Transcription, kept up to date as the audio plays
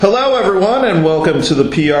everyone, and welcome to the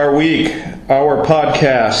PR Week, our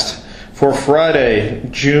podcast for Friday,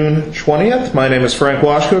 June 20th. My name is Frank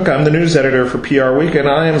Washcook. I'm the news editor for PR Week, and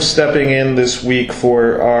I am stepping in this week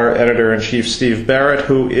for our editor-in-chief, Steve Barrett,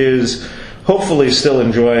 who is hopefully still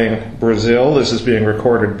enjoying Brazil. This is being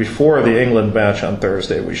recorded before the England match on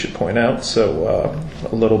Thursday, we should point out, so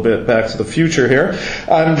a little bit back to the future here.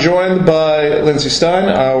 I'm joined by Lindsay Stein,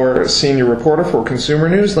 our senior reporter for Consumer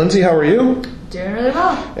News. Lindsay, how are you? Doing really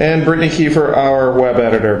well. And Brittany Kiefer, our web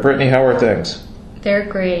editor. Brittany, how are things? They're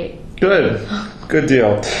great. Good. Good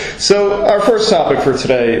deal. So our first topic for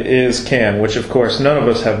today is Cannes, which of course none of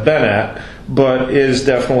us have been at, but is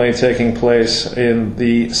definitely taking place in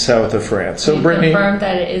the south of France. So Brittany, confirmed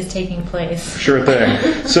that it is taking place. Sure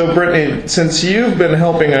thing. So Brittany, since you've been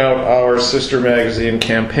helping out our sister magazine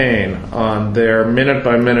campaign on their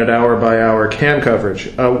minute-by-minute, hour-by-hour Cannes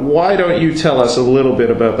coverage, why don't you tell us a little bit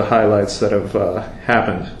about the highlights that have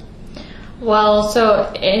happened? Well,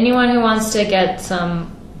 so anyone who wants to get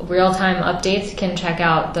some real-time updates can check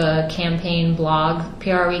out the campaign blog.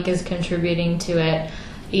 PRWeek is contributing to it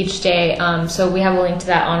each day, so we have a link to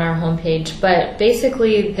that on our homepage. But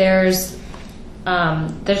basically, there's been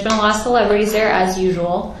a lot of celebrities there, as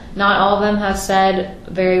usual. Not all of them have said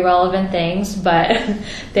very relevant things, but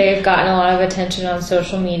they've gotten a lot of attention on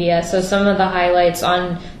social media. So some of the highlights: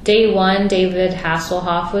 on day one, David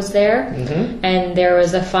Hasselhoff was there, and there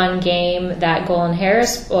was a fun game that Golan,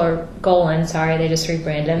 they just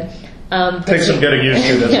rebranded. Takes some getting used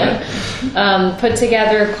to, doesn't it? Put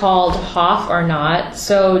together called Hoff or Not.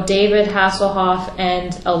 So David Hasselhoff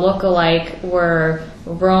and a lookalike were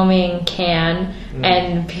roaming Cannes,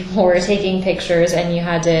 and people were taking pictures, and you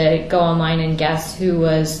had to go online and guess who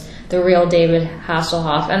was the real David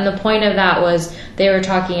Hasselhoff. And the point of that was they were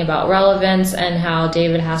talking about relevance and how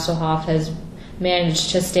David Hasselhoff has managed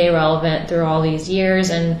to stay relevant through all these years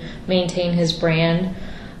and maintain his brand.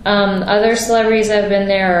 Other celebrities that have been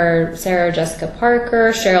there are Sarah Jessica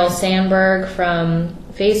Parker, Sheryl Sandberg from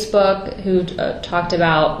Facebook, who talked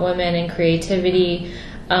about women and creativity.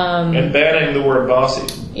 And banning the word bossy.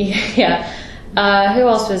 Yeah. Who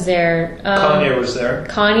else was there? Kanye was there.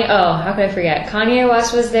 How could I forget? Kanye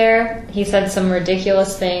West was there. He said some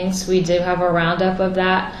ridiculous things. We do have a roundup of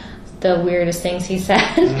that. The weirdest things he said.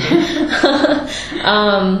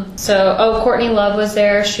 Courtney Love was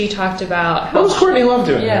there. She talked about what was Courtney Love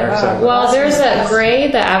doing there? Exactly? Well, there's a Gray,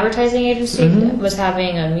 the advertising agency, was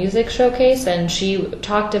having a music showcase, and she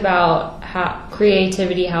talked about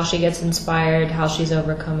creativity, how she gets inspired, how she's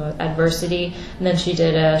overcome adversity, and then she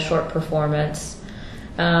did a short performance.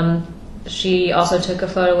 She also took a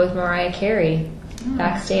photo with Mariah Carey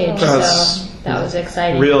backstage, so that was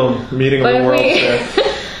exciting. Real meeting of the world there.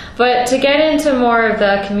 But to get into more of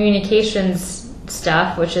the communications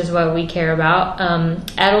stuff, which is what we care about,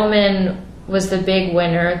 Edelman was the big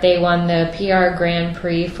winner. They won the PR Grand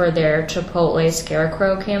Prix for their Chipotle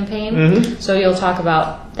Scarecrow campaign. So you'll talk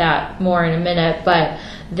about that more in a minute. But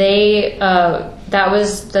that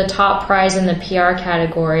was the top prize in the PR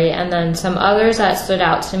category. And then some others that stood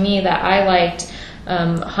out to me that I liked,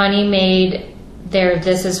 Honey made their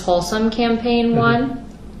This Is Wholesome campaign won.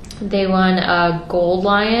 They won a Gold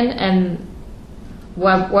Lion, and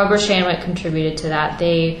Weber Shandwick contributed to that.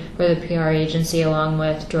 They were the PR agency along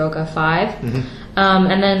with Droga 5.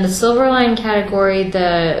 And then the Silver Lion category,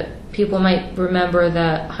 the people might remember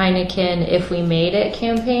the Heineken If We Made It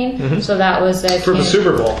campaign. So that was for the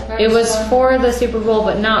Super Bowl. It was for the Super Bowl,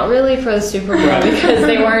 but not really for the Super Bowl because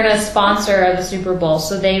they weren't a sponsor of the Super Bowl.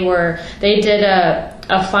 So they did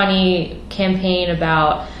a funny campaign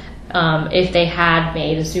about if they had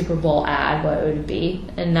made a Super Bowl ad, what it would be,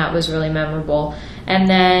 and that was really memorable. And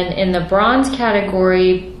then in the bronze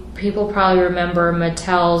category, people probably remember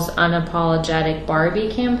Mattel's Unapologetic Barbie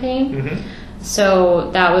campaign.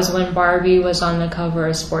 So that was when Barbie was on the cover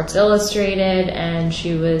of Sports Illustrated, and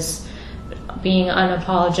she was being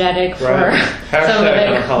unapologetic for some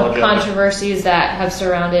of the controversies that have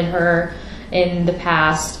surrounded her in the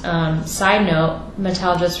past. Side note,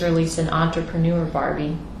 Mattel just released an Entrepreneur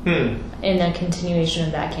Barbie in a continuation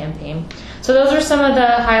of that campaign. So those are some of the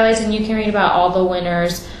highlights, and you can read about all the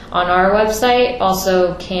winners on our website.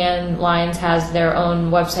 Also, Cannes Lions has their own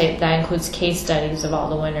website that includes case studies of all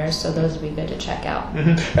the winners, so those would be good to check out.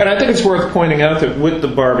 And I think it's worth pointing out that with the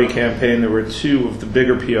Barbie campaign, there were two of the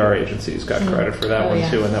bigger PR agencies got credit for that one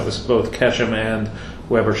too, and that was both Ketchum and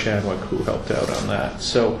Weber Shandwick who helped out on that.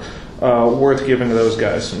 So worth giving those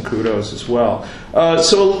guys some kudos as well.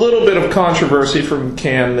 So a little bit of controversy from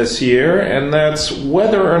Cannes this year, and that's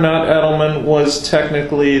whether or not Edelman was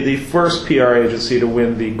technically the first PR agency to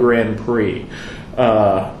win the Grand Prix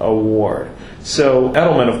award. So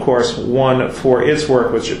Edelman, of course, won for its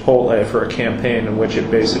work with Chipotle for a campaign in which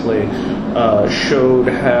it basically showed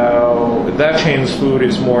how that chain's food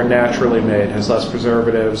is more naturally made, has less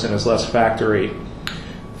preservatives, and is less factory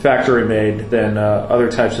made than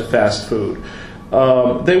other types of fast food.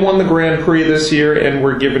 They won the Grand Prix this year and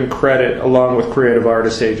were given credit along with Creative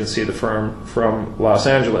Artists Agency, the firm from Los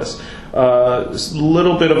Angeles. A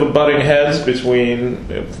little bit of a butting heads between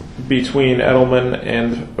Edelman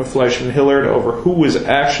and Fleischmann-Hillard over who was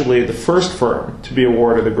actually the first firm to be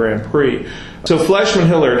awarded the Grand Prix. So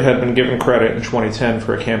Fleischmann-Hillard had been given credit in 2010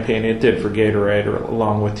 for a campaign it did for Gatorade,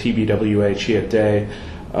 along with TBWA Chia Day,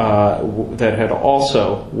 that had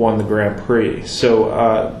also won the Grand Prix.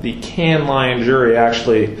 So the Cannes Lion jury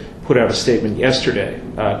actually put out a statement yesterday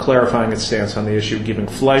clarifying its stance on the issue, giving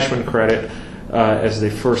Fleischmann credit as the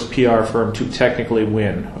first PR firm to technically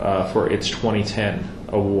win for its 2010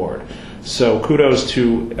 award. So kudos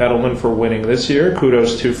to Edelman for winning this year.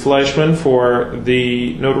 Kudos to Fleischmann for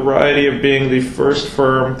the notoriety of being the first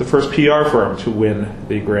PR firm to win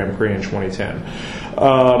the Grand Prix in 2010.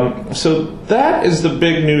 So that is the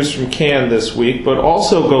big news from Cannes this week, but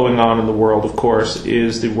also going on in the world, of course,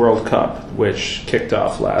 is the World Cup, which kicked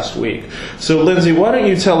off last week. So, Lindsay, why don't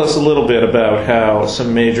you tell us a little bit about how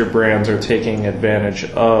some major brands are taking advantage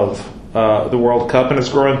of the World Cup and its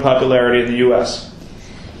growing popularity in the U.S.?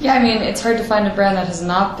 Yeah, I mean, it's hard to find a brand that has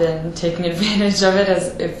not been taking advantage of it.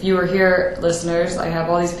 As if you were here, listeners, I have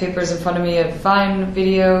all these papers in front of me of Vine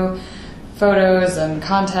video, photos, and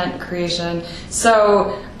content creation.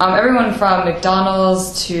 So everyone from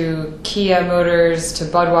McDonald's to Kia Motors to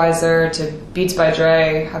Budweiser to Beats by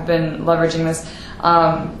Dre have been leveraging this.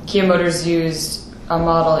 Kia Motors used a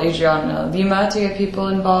model, Adriana Lima, to get people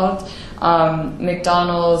involved.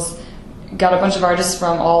 McDonald's got a bunch of artists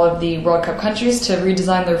from all of the World Cup countries to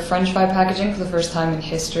redesign their French fry packaging for the first time in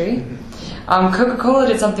history. Coca-Cola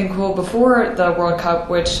did something cool before the World Cup,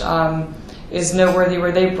 which is noteworthy,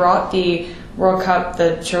 where they brought the World Cup,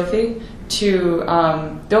 the trophy, to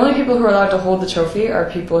the only people who are allowed to hold the trophy are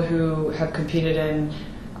people who have competed in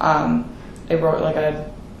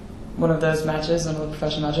one of those matches, one of the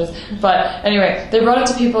professional matches. But anyway, they brought it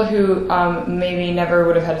to people who maybe never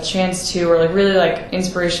would have had a chance to, or really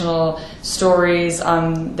inspirational stories.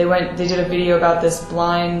 They did a video about this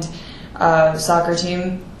blind soccer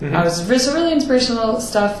team. It was really inspirational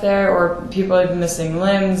stuff there, or people had missing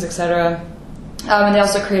limbs, etc. And they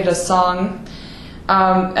also created a song.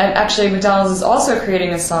 And actually, McDonald's is also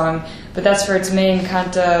creating a song, but that's for its main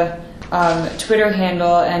Canta Twitter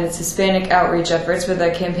handle and its Hispanic outreach efforts with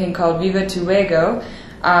a campaign called Viva Tu Juego,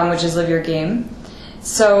 which is Live Your Game.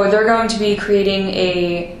 So they're going to be creating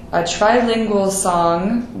a trilingual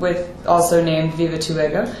song also named Viva Tu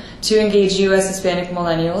Juego to engage U.S. Hispanic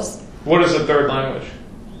millennials. What is the third language?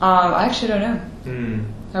 I actually don't know.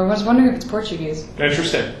 I was wondering if it's Portuguese.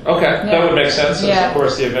 Interesting. Okay, yeah. That would make sense, since of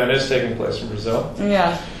course the event is taking place in Brazil.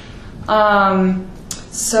 Yeah.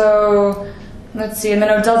 So, let's see. And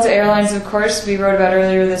then Delta Airlines, of course, we wrote about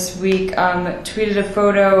earlier this week, tweeted a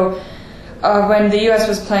photo of when the U.S.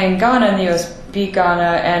 was playing Ghana and the U.S. beat Ghana,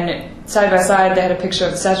 and side by side they had a picture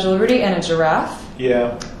of the Statue of Liberty and a giraffe.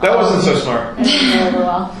 Yeah, that wasn't so smart. That didn't go over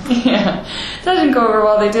well. Yeah, that didn't go over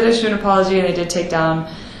well. They did issue an apology and they did take down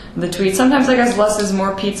the tweet. Sometimes I guess less is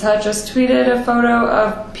more. Pizza Hut just tweeted a photo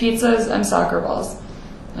of pizzas and soccer balls.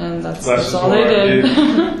 And that's all they did.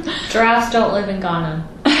 Giraffes don't live in Ghana.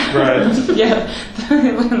 Right. Yeah,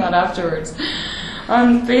 they learned that afterwards.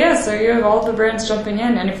 But yeah, so you have all the brands jumping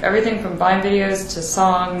in, and if everything from Vine videos to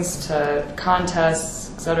songs to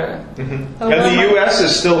contests, etc. And the U.S.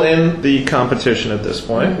 is still in the competition at this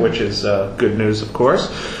point, which is good news, of course.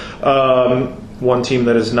 One team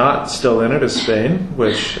that is not still in it is Spain,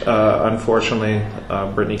 which unfortunately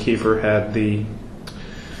Brittany Kiefer had the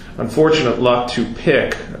unfortunate luck to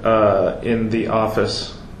pick in the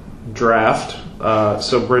Office draft.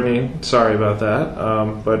 So Brittany, sorry about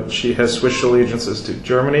that, but she has switched allegiances to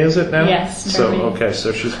Germany, is it now? Yes, Germany.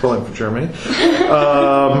 So she's pulling for Germany.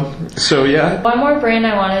 So yeah. One more brand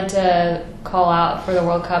I wanted to call out for the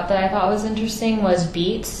World Cup that I thought was interesting was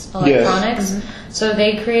Beats Electronics. Yes. So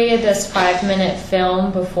they created this 5-minute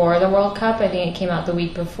film before the World Cup. I think it came out the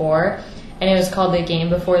week before, and it was called The Game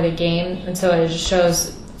Before the Game. And so it just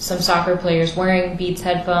shows some soccer players wearing Beats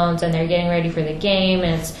headphones, and they're getting ready for the game,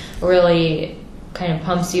 and it's really kind of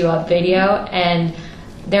pumps you up video. And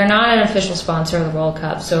they're not an official sponsor of the World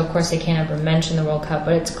Cup, so of course they can't ever mention the World Cup,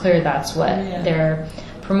 but it's clear that's what they're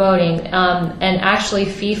promoting. And actually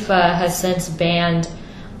FIFA has since banned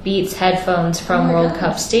Beats headphones from World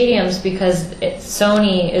Cup stadiums because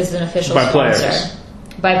Sony is an official sponsor.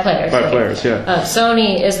 By players. By right? players, yeah.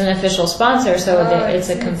 Sony is an official sponsor, so it's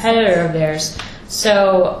a competitor of theirs.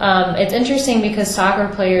 So it's interesting because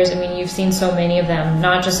soccer players, I mean, you've seen so many of them,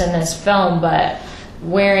 not just in this film, but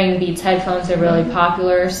wearing Beats headphones are really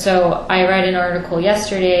popular. So I read an article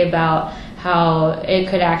yesterday about how it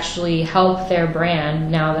could actually help their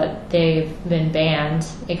brand now that they've been banned.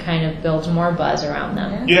 It kind of builds more buzz around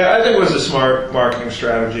them. Yeah, I think it was a smart marketing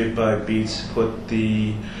strategy by Beats to put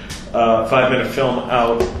the 5-minute film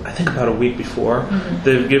out, I think about a week before. Mm-hmm.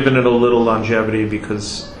 They've given it a little longevity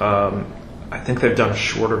because I think they've done a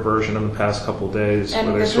shorter version in the past couple of days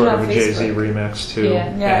and where they sort of a Jay-Z remix too.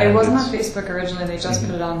 Yeah, it wasn't on Facebook originally. They just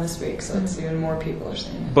put it on this week, so it's even more people are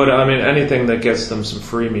seeing it. But I mean, anything that gets them some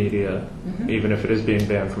free media, even if it is being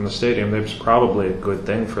banned from the stadium, it's probably a good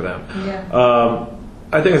thing for them. Yeah.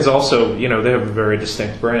 I think it's also, they have a very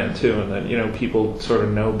distinct brand too, and that, people sort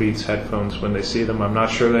of know Beats headphones when they see them. I'm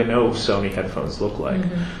not sure they know Sony headphones look like.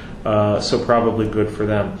 So probably good for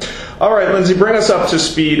them. All right, Lindsay, bring us up to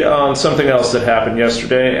speed on something else that happened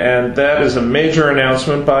yesterday, and that is a major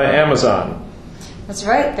announcement by Amazon. That's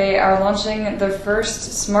right. They are launching their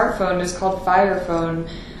first smartphone. It's called Fire Phone,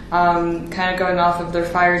 kind of going off of their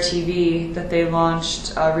Fire TV that they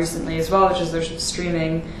launched recently as well, which is their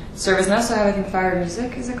streaming service. And they also have, I think, Fire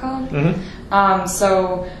Music, is it called?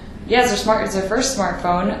 So, yeah, it's their first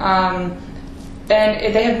smartphone.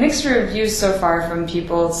 And they have mixed reviews so far from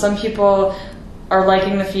people. Some people are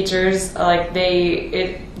liking the features. Like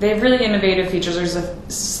they have really innovative features. There's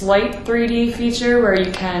a slight 3D feature where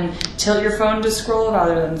you can tilt your phone to scroll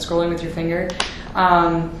rather than scrolling with your finger.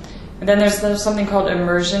 And then there's something called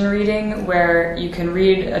immersion reading where you can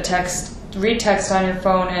read text on your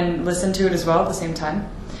phone and listen to it as well at the same time.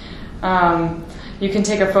 You can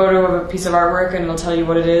take a photo of a piece of artwork and it'll tell you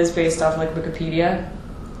what it is based off like Wikipedia.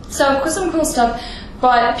 So some cool stuff,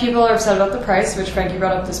 but people are upset about the price, which Frankie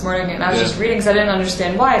brought up this morning, and I was just reading because I didn't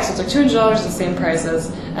understand why. So it's like $200, the same price as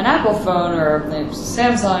an Apple phone or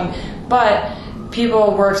Samsung, but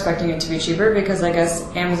people were expecting it to be cheaper because I guess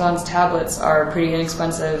Amazon's tablets are pretty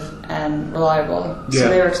inexpensive and reliable, so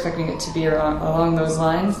they were expecting it to be along those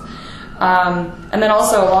lines. And then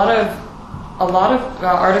also a lot of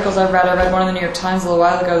articles I read one in the New York Times a little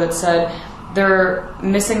while ago that said they're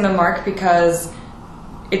missing the mark because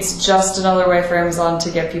it's just another way for Amazon to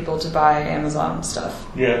get people to buy Amazon stuff.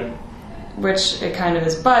 Yeah. Which it kind of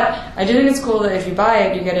is. But I do think it's cool that if you buy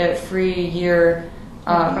it, you get a free year.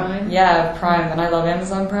 Prime? Yeah, Prime. And I love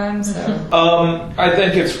Amazon Prime, so. I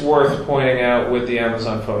think it's worth pointing out with the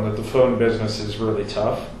Amazon phone that the phone business is really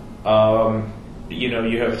tough.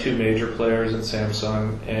 You have two major players in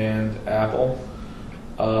Samsung and Apple.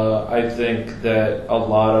 I think that a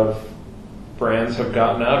lot of brands have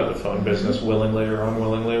gotten out of the phone business willingly or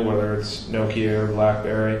unwillingly, whether it's Nokia or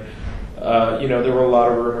BlackBerry. There were a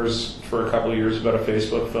lot of rumors for a couple of years about a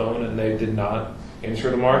Facebook phone, and they did not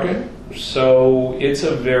enter the market. So it's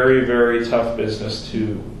a very, very tough business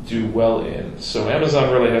to do well in. So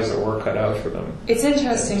Amazon really has their work cut out for them. It's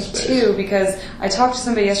interesting, too, because I talked to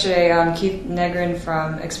somebody yesterday, Keith Negrin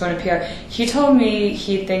from Exponent PR. He told me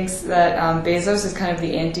he thinks that Bezos is kind of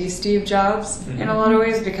the anti-Steve Jobs in a lot of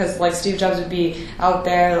ways, because like Steve Jobs would be out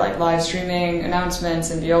there like live streaming announcements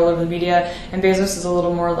and be all over the media, and Bezos is a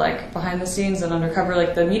little more like behind the scenes and undercover.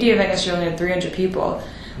 Like the media event yesterday only had 300 people,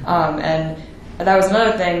 and that was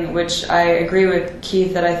another thing which I agree with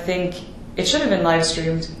Keith that I think it should have been live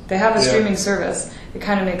streamed. They have a streaming service. It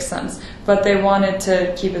kind of makes sense. But they wanted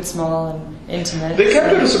to keep it small and intimate. They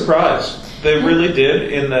kept it a surprise. They really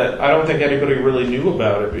did, in that I don't think anybody really knew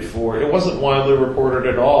about it before. It wasn't widely reported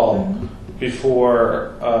at all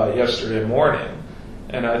before yesterday morning.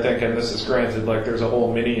 And I think, and this is granted, like there's a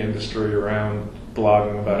whole mini industry around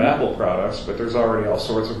blogging about Apple products, but there's already all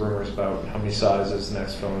sorts of rumors about how many sizes the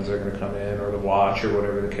next phones are going to come in, or the watch, or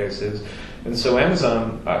whatever the case is. And so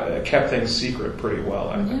Amazon kept things secret pretty well,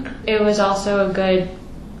 I think. It was also a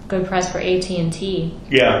good press for AT&T.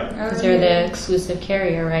 Yeah. Because they're the exclusive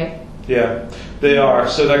carrier, right? Yeah, they are.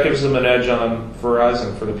 So that gives them an edge on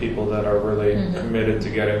Verizon for the people that are really committed to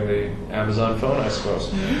getting the Amazon phone, I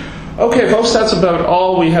suppose. Okay, folks, that's about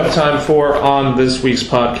all we have time for on this week's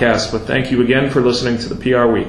podcast. But thank you again for listening to the PR Week.